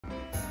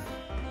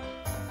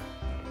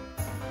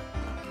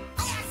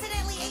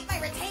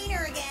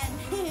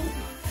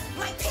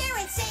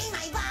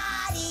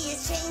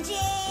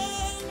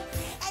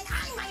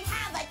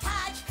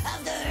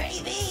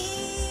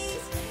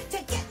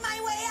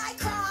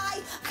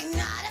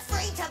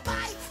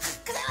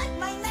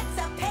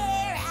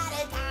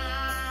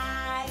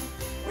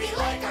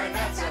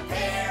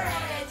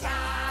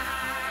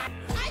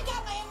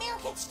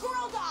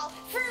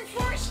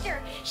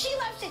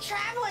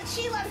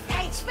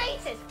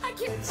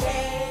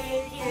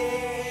take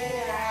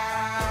it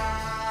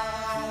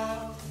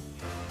out.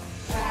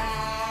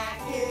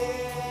 Pack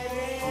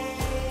it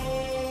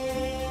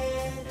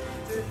in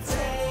to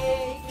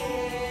take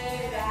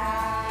it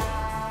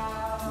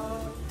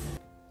out.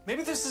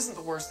 Maybe this isn't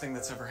the worst thing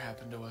that's ever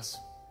happened to us.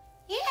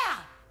 Yeah,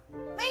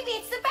 maybe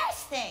it's the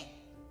best thing.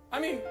 I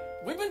mean,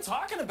 we've been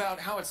talking about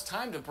how it's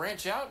time to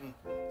branch out and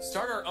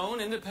start our own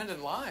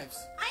independent lives.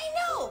 I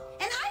know,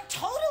 and I'm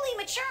totally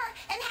mature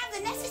and have the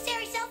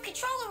necessary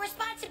self-control and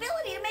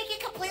responsibility to make it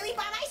completely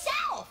by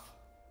myself.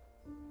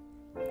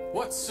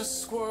 What's a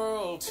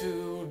squirrel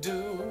to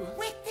do?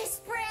 With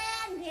this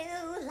brand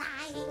new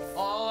life,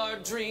 All our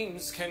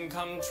dreams can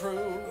come true.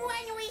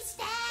 when we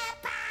step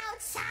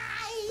outside,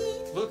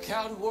 Look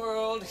out,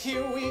 world,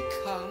 here we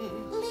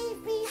come.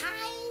 leave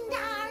behind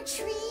our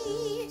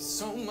tree.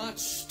 So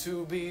much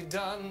to be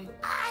done.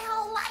 My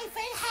whole life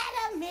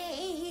ahead of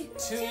me.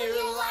 To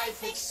your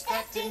life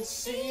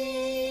expectancy.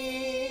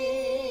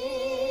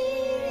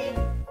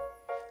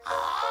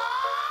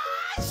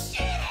 Oh,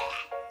 shit!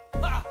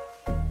 Ah!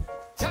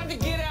 Time to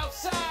get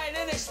outside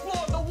and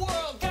explore the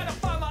world. Gotta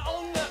find my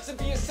own nuts and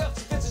be a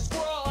self-sufficient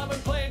squirrel. I've been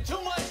playing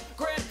too much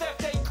Grand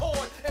Theft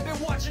Acorn and been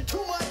watching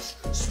too much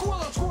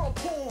squirrel on squirrel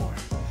porn.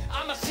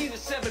 I'ma see the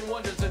 7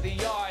 wonders of the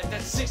yard.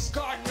 That's 6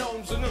 garden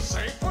gnomes and a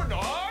Saint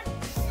Bernard.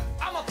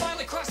 I'ma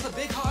finally cross the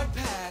big hard